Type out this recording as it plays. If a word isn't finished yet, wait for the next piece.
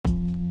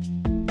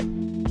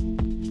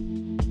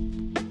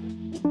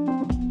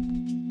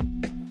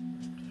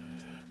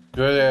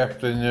Good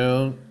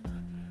afternoon.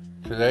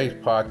 Today's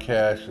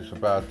podcast is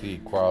about the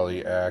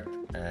Equality Act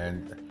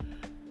and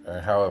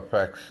how it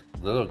affects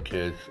little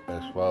kids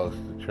as well as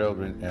the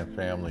children and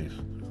families.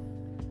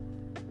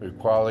 The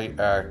Equality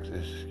Act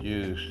is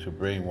used to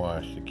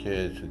brainwash the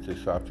kids into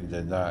something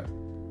they're not.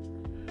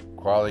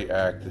 Equality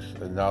Act is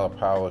another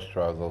power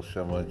struggle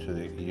similar to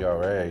the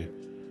ERA,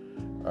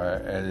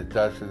 and it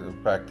doesn't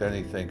affect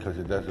anything because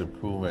it doesn't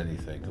prove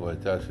anything. What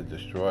it does, it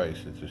destroys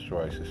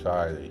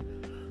society.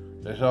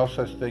 There's no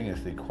such thing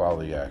as the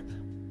Equality Act.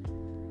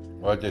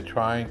 What they're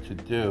trying to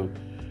do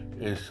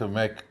is to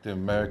make the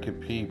American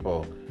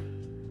people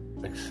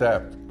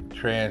accept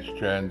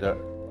transgender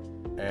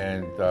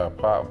and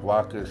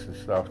blockers and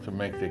stuff to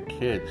make their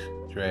kids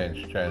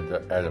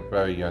transgender at a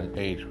very young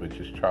age, which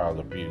is child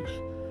abuse.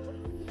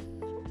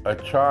 A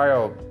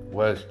child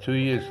was 2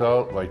 years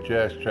old, like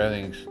Jazz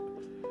Jennings.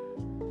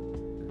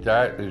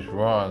 That is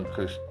wrong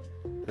because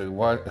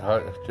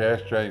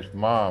Jazz Jennings'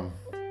 mom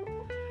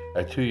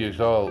at 2 years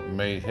old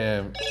made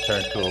him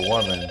turn to a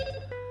woman,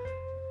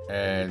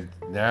 and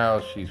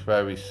now she's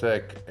very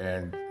sick,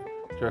 and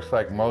just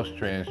like most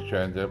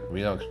transgender,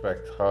 we don't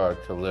expect her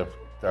to live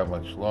that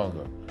much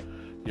longer.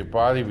 Your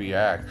body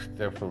reacts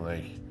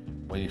differently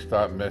when you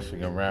start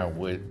messing around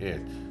with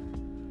it.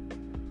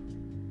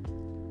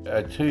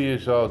 At 2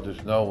 years old,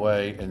 there's no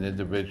way an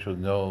individual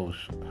knows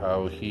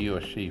how he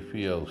or she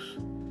feels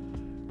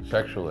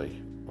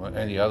sexually or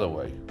any other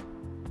way.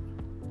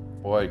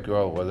 Boy,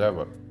 girl,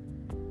 whatever.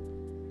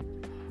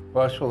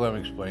 First of all, let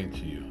me explain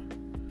to you.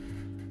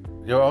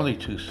 There are only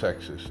two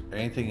sexes.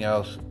 Anything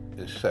else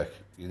is sick.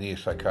 You need a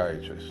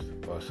psychiatrist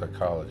or a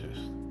psychologist.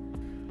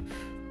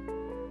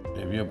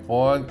 If you're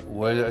born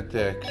with a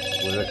dick,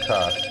 with a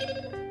cock,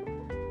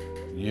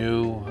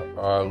 you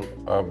are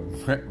a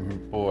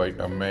boy,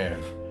 a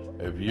man.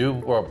 If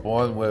you are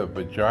born with a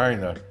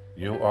vagina,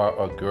 you are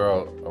a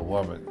girl, a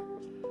woman.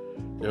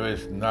 There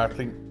is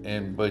nothing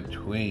in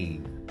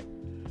between.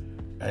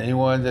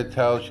 Anyone that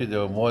tells you there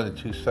are more than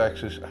two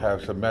sexes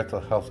has a mental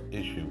health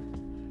issue.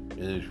 It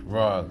is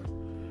wrong.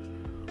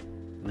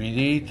 We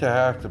need to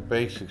have the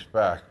basics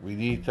back. We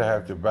need to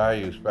have the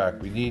values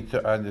back. We need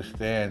to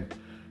understand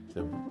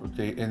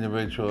the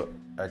individual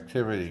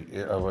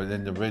activity of an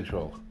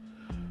individual.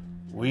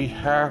 We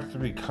have to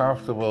be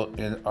comfortable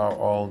in our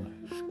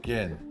own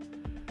skin.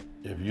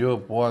 If you're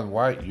born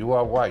white, you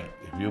are white.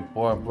 If you're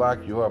born black,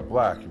 you are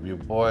black. If you're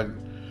born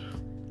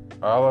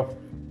olive,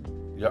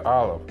 you're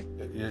olive.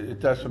 It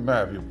doesn't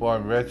matter. If you're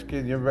born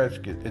redskin, you're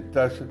redskin. It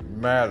doesn't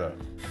matter.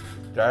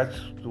 That's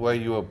the way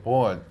you were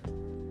born.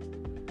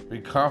 Be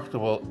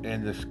comfortable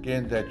in the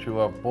skin that you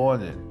are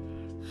born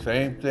in.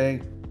 Same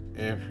thing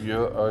if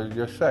you're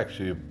your sex.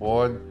 You're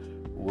born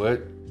with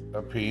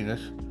a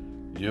penis,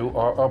 you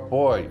are a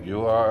boy,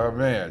 you are a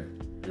man.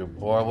 You're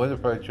born with a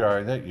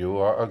vagina, you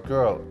are a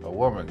girl, a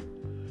woman.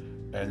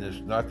 And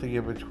there's nothing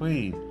in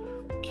between.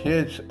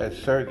 Kids at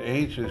certain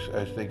ages,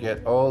 as they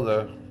get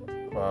older,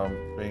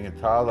 from being a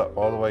toddler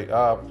all the way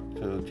up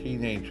to a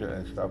teenager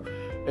and stuff,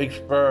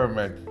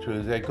 experiment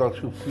too. They go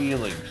through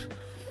feelings.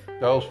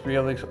 Those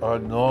feelings are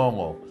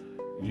normal.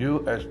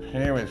 You as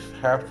parents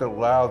have to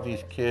allow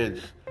these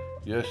kids,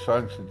 your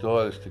sons and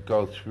daughters, to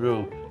go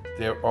through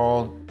their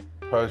own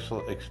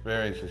personal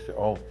experiences, their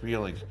own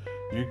feelings.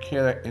 You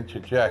cannot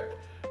interject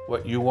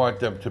what you want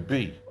them to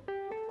be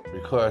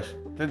because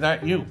they're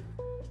not you.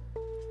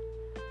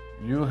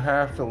 You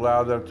have to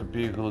allow them to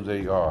be who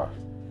they are.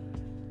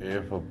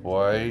 If a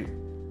boy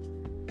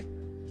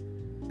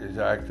is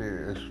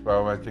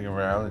experimenting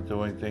around and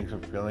doing things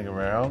and feeling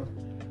around,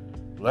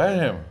 let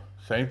him.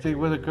 Same thing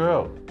with a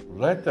girl.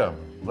 Let them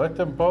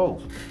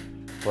both.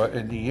 But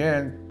in the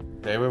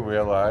end, they will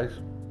realize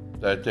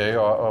that they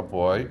are a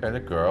boy and a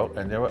girl,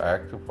 and they will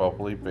act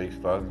appropriately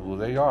based on who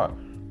they are.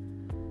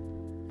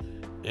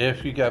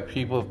 If you got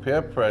people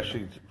peer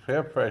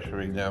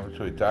pressuring them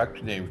to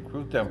indoctrinate,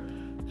 recruit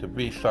them to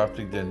be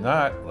something they're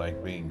not,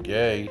 like being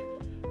gay.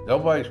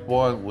 Nobody's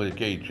born with a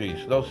gay gene.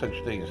 There's no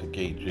such thing as a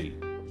gay gene.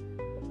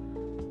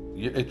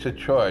 It's a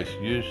choice,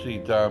 usually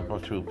done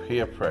through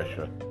peer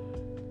pressure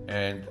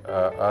and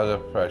other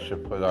pressure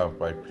put on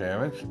by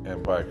parents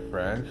and by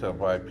friends and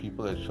by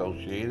people they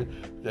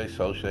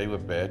associate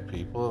with bad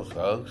people,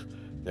 thugs.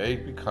 They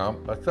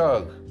become a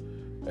thug,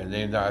 and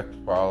they not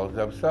follow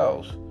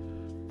themselves.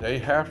 They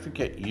have to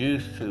get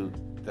used to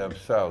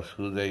themselves,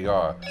 who they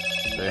are.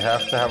 They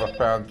have to have a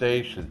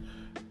foundation,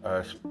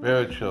 a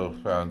spiritual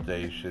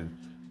foundation,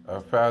 a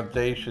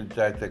foundation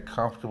that they're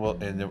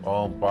comfortable in their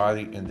own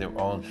body, in their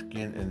own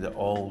skin, in their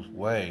own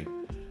way.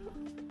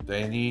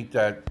 They need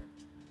that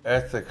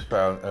ethics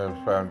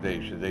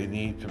foundation. They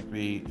need to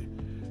be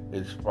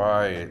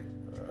inspired,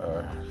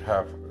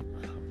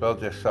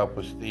 build their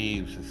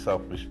self-esteem and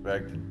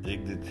self-respect and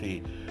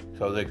dignity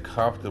so they're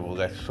comfortable,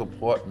 that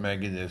support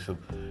mechanism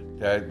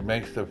that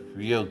makes them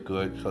feel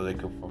good so they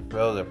can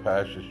fulfill their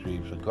passions,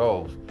 dreams, and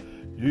goals.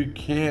 You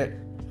can't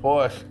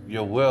force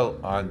your will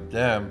on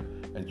them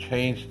and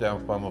change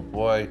them from a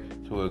boy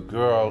to a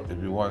girl.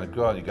 If you want a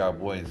girl and you got a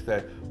boy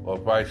instead, or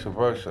vice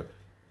versa.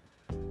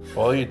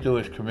 All you do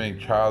is committing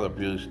child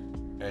abuse,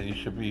 and you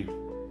should be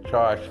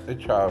charged with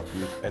child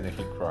abuse and a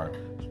hate crime,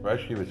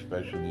 especially with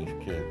special needs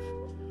kids.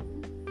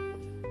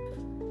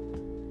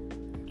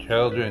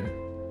 Children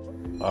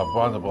are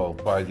vulnerable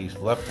by these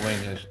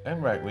left-wingers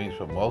and right-wingers,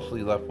 but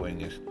mostly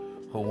left-wingers,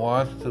 who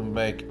wants to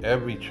make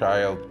every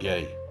child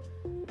gay.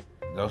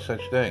 No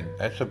such thing.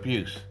 That's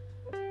abuse.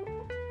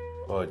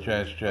 Or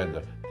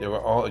transgender. There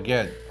are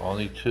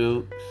only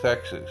two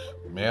sexes,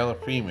 male and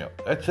female.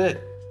 That's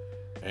it.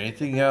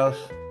 Anything else,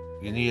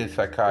 you need a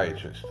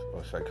psychiatrist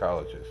or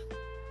psychologist.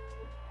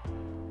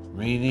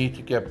 We need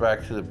to get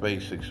back to the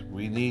basics.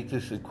 We need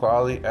this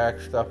Equality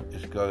Act stuff.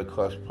 Is going to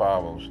cause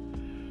problems.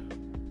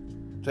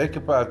 Think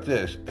about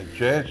this. A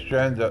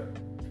transgender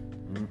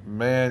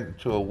man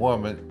to a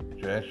woman,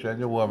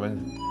 transgender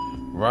woman,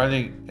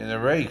 running in a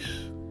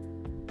race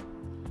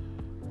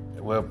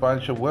with a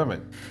bunch of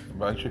women, a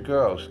bunch of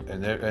girls,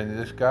 and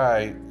this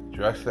guy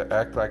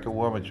act like a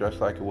woman, dressed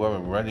like a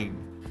woman, running,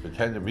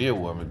 pretend to be a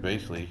woman,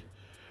 basically,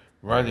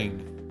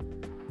 running,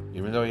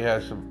 even though he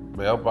has some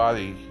male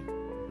body,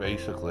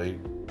 basically,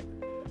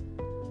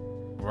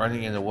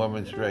 running in a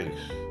woman's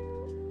race.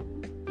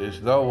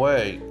 There's no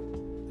way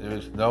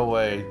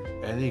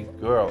any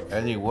girl,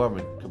 any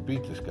woman could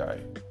beat this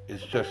guy.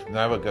 It's just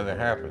never going to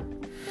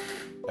happen.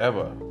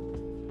 Ever.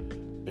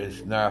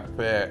 It's not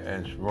fair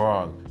and it's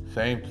wrong.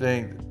 Same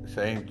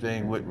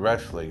thing with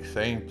wrestling.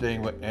 Same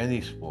thing with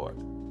any sport.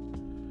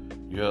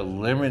 You're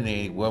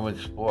eliminating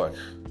women's sports.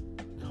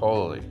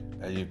 Totally.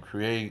 And you're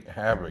creating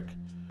havoc.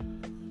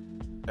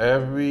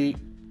 Everybody,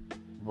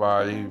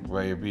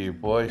 whether it be a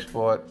boy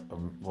sport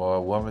or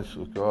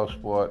a girl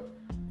sport,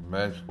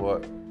 men's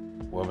sport,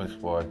 women's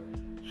sport,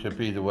 should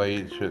be the way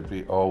it should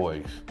be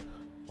always.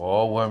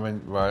 All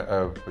women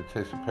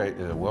participate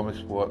in a women's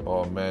sport,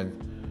 all men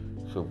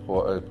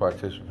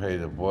participate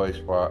in a boys'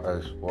 sport,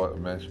 a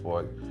men's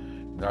sport.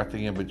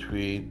 Nothing in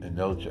between, and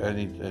no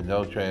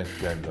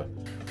transgender.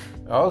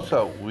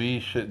 Also, we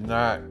should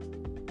not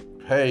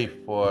pay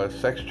for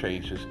sex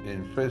changes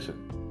in prison.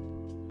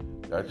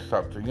 That's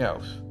something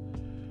else.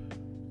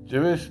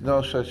 There is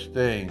no such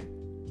thing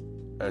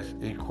as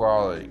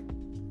equality.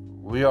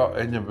 We are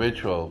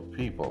individual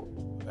people.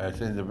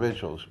 As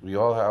individuals, we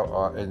all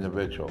are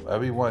individual.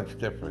 Everyone's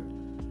different.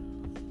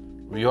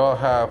 We all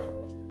have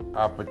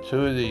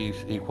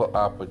equal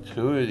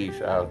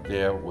opportunities out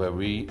there where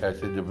we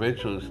as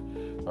individuals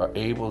are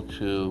able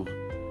to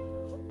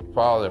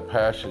follow their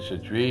passions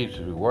and dreams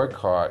if we work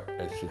hard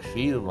and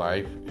succeed in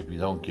life if you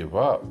don't give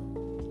up.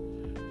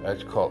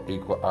 That's called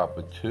equal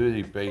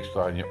opportunity based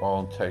on your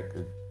own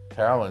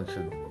talents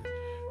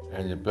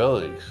and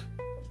abilities.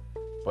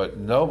 But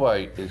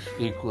nobody is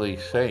equally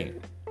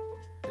sane.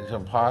 It's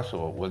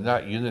impossible. We're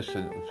not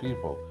unison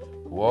people.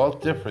 We're all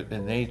different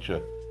in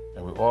nature,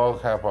 and we all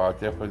have our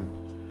different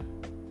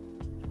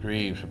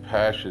dreams and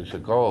passions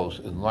and goals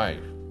in life.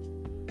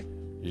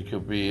 You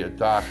could be a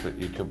doctor,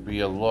 you could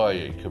be a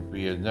lawyer, you could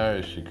be a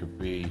nurse, you could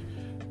be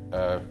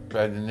a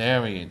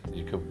veterinarian,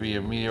 you could be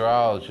a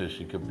meteorologist,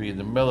 you could be in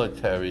the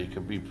military, you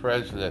could be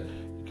president,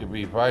 you could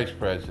be vice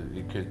president,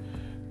 you could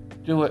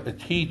do it, a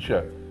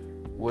teacher.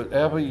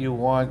 Whatever you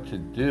want to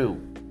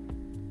do,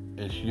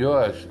 it's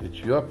yours, it's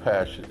your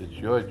passion, it's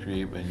your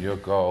dream and your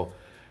goal.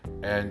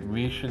 And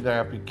we should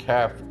not be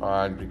capped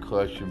on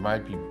because you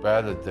might be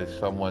better than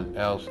someone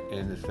else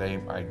in the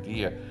same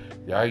idea.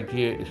 The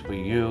idea is for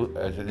you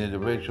as an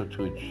individual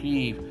to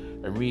achieve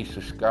and reach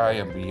the sky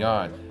and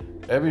beyond.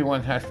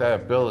 Everyone has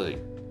that ability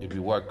if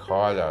you work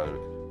hard at it.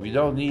 We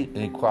don't need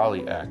an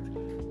Equality Act.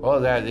 All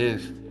that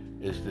is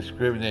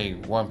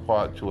discriminating one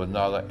part to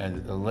another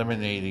and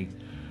eliminating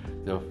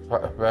the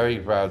very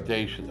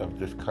foundation of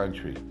this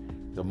country,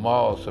 the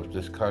morals of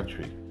this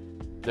country.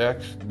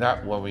 That's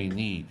not what we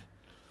need.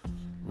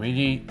 We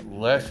need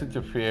less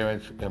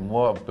interference and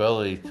more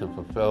ability to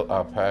fulfill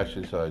our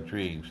passions and our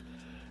dreams.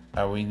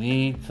 And we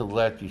need to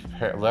let these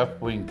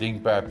left-wing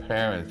dingbat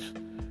parents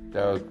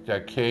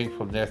that came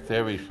from their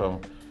theories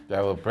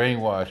that were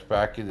brainwashed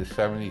back in the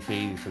 70s,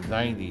 80s, and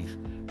 90s,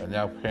 and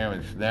now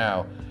parents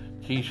now,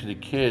 teaching the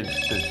kids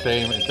the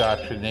same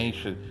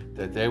indoctrination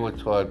that they were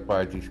taught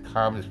by these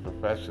communist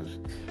professors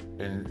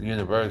in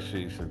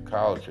universities and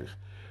colleges.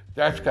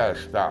 That's got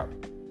to stop.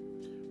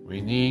 We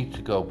need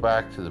to go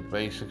back to the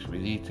basics. We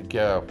need to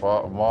get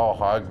our moral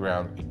high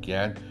ground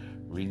again.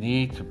 We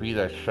need to be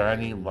that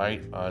shining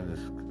light on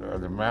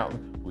the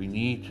mountain. We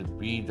need to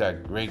be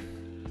that great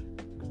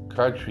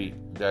country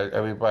that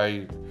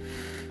everybody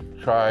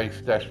tries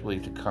desperately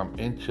to come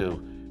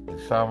into, and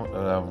some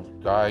of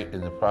them die in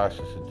the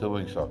process of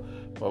doing so.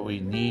 But we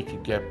need to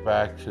get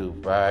back to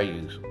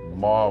values,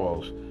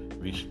 morals,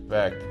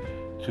 respect,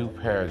 two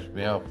parents,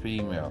 male,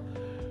 female,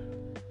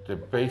 the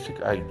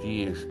basic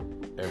ideas.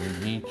 And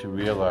we need to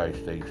realize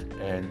things.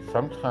 And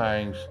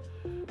sometimes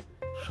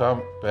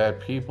some bad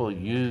people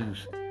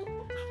use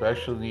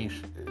special needs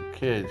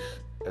kids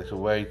as a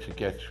way to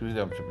get through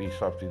them to be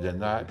something they're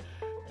not.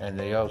 And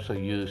they also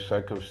use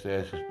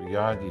circumstances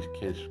beyond these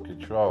kids'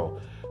 control.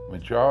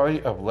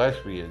 Majority of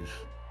lesbians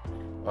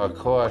are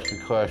caused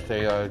because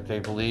they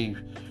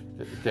believe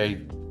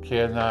They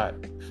cannot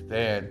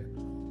stand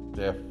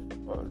their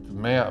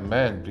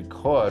men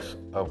because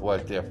of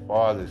what their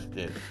fathers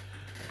did.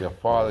 Their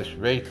fathers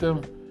raped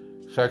them,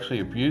 sexually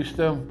abused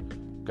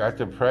them, got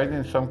them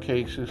pregnant in some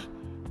cases,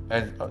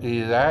 and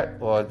either that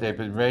or they've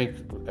been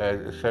raped at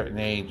a certain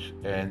age,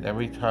 and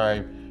every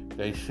time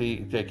they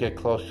get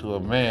close to a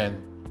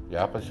man, the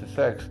opposite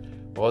sex,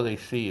 all they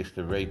see is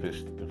the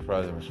rapist in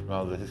front of them,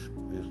 smell his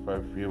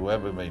perfume,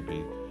 whoever it may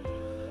be.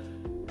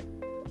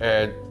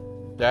 And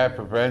that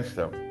prevents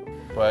them.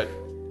 But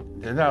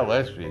they're not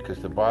lesbian because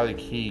the body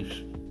keeps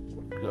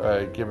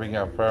giving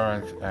out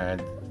pheromones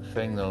and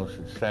signals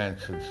and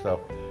scents and stuff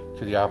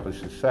to the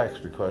opposite sex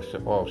because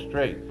they're all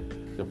straight.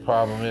 The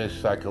problem is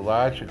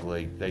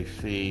psychologically they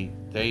see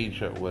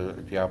danger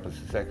with the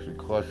opposite sex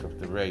because of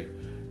the rape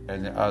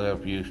and the other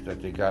abuse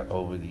that they got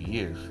over the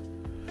years.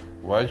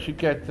 Once you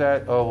get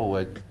that over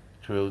with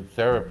through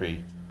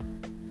therapy,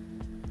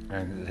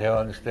 and they'll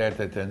understand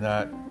that they're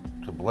not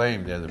to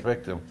blame, they're the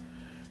victim,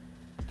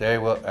 they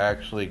will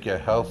actually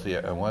get healthier.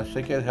 And once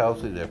they get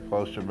healthy, their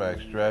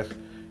post-traumatic stress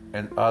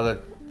and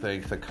other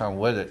things that come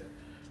with it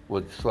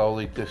would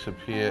slowly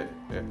disappear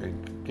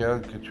and get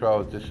under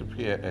control,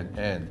 disappear and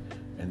end.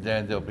 And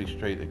then they'll be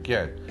straight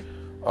again.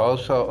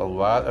 Also, a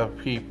lot of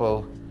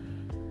people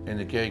in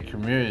the gay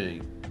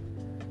community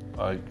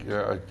are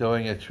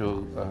doing it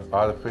through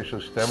artificial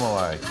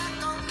stimuli.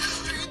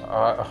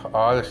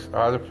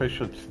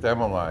 Artificial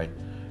stimuli,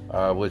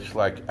 which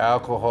like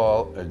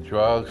alcohol and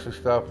drugs and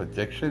stuff,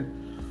 addiction,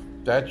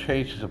 that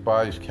changes the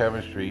body's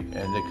chemistry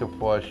and it can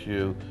force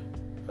you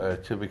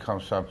to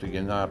become something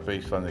you're not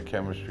based on the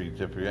chemistry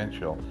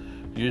differential,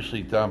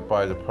 usually done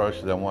by the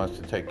person that wants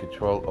to take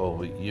control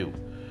over you.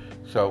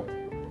 So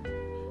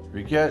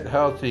we get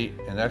healthy,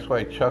 and that's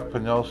why Chuck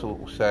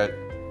Penosa said,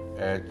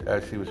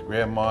 as he was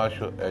Grand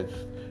Marshal at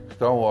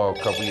Stonewall a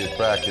couple years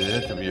back in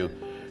an interview,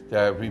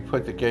 that we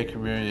put the gay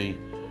community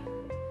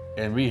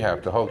in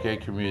rehab, the whole gay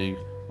community,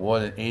 more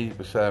than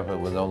 80% of it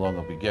will no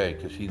longer be gay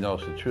because he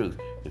knows the truth.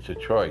 It's a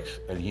choice,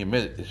 and he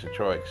admitted it's a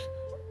choice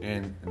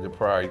in the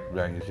Pride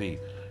magazine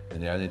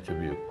in that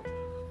interview.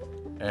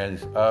 And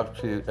it's up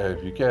to,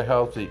 if you get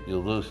healthy,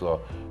 you'll lose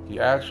all. The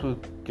actual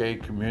gay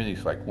community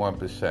is like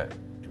 1%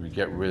 if you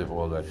get rid of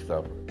all that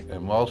stuff.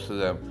 And most of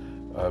them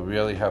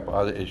really have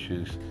other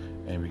issues,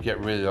 and if you get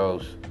rid of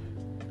those,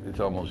 it's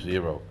almost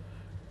zero.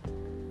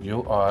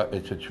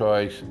 It's a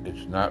choice,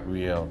 it's not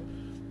real,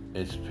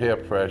 it's peer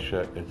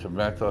pressure, it's a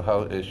mental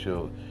health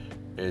issue,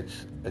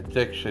 it's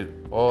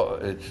addiction,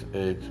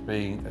 it's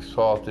being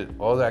assaulted,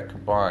 all that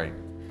combined.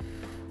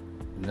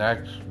 And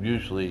that's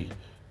usually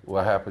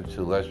what happens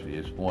to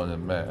lesbians more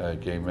than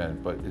gay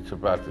men, but it's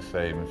about the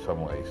same in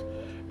some ways.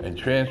 And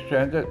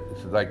transgender,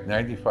 it's like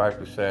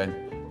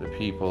 95% of the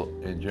people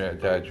that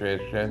are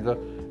transgender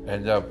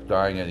end up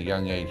dying at a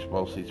young age,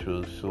 mostly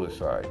through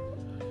suicide.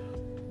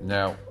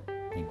 Now,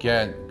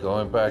 again,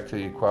 going back to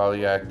the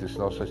Equality Act, there's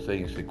no such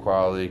thing as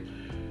equality.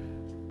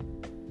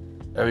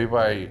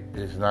 Everybody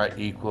is not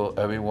equal.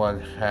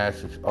 Everyone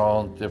has its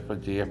own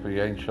different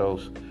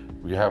differentials.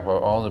 We have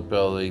our own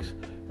abilities,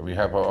 and we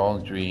have our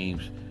own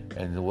dreams.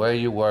 And the way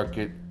you work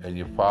it, and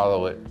you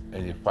follow it,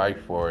 and you fight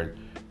for it,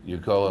 you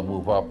go and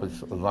move up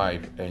in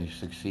life, and you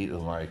succeed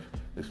in life,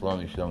 as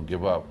long as you don't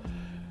give up.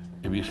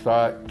 If you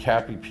start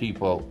capping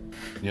people,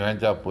 you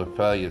end up with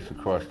failures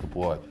across the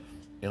board.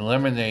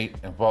 Eliminate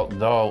and vote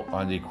no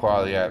on the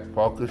Equality Act.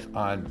 Focus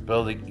on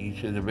building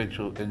each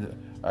individual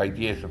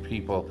ideas of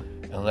people,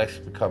 and let's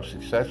become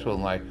successful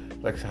in life.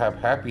 Let's have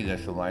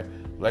happiness in life.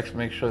 Let's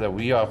make sure that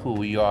we are who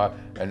we are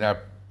and not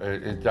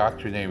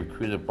indoctrinated,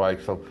 recruited by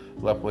some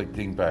left-wing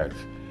dingbats.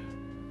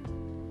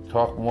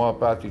 Talk more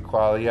about the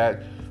Equality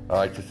Act. I'd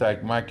like to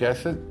thank Mike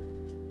Essen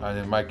on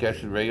the Mike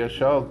Essen radio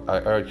show. I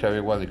urge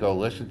everyone to go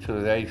listen to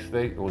today's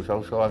thing. It was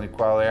also on the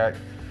Equality Act.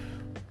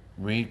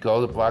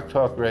 Go to Block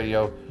Talk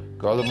Radio.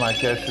 Go to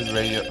Mike Essen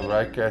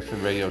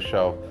radio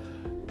show.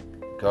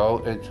 Go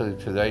into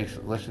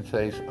listen to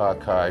today's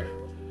archive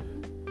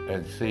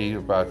and see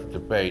about the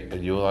debate,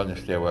 and you'll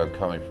understand where I'm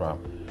coming from.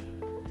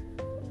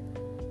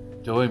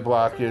 Doing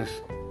blockers,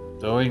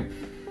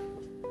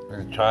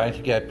 and trying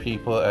to get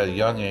people at a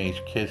young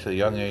age, kids at a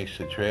young age,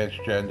 to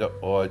transgender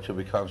or to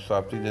become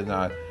something they're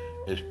not,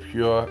 is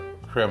pure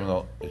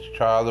criminal. It's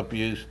child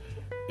abuse.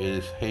 It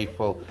is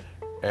hateful.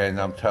 And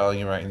I'm telling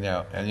you right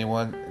now,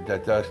 anyone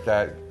that does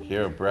that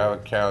here in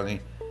Broward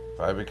County, if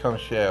I become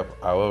sheriff,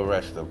 I will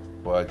arrest them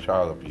for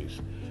child abuse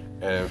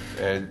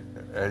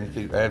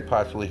and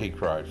possibly hate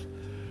crimes.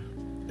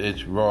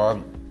 It's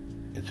wrong.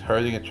 It's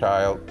hurting a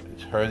child.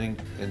 It's hurting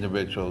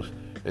individuals.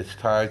 It's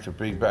time to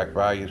bring back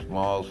values,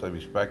 morals, and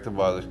respect of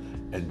others,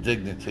 and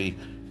dignity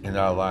in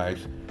our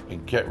lives,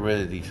 and get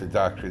rid of these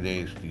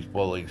indoctrinators, these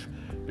bullies,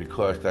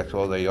 because that's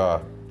all they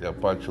are. They're a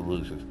bunch of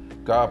losers.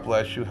 God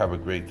bless you. Have a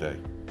great day.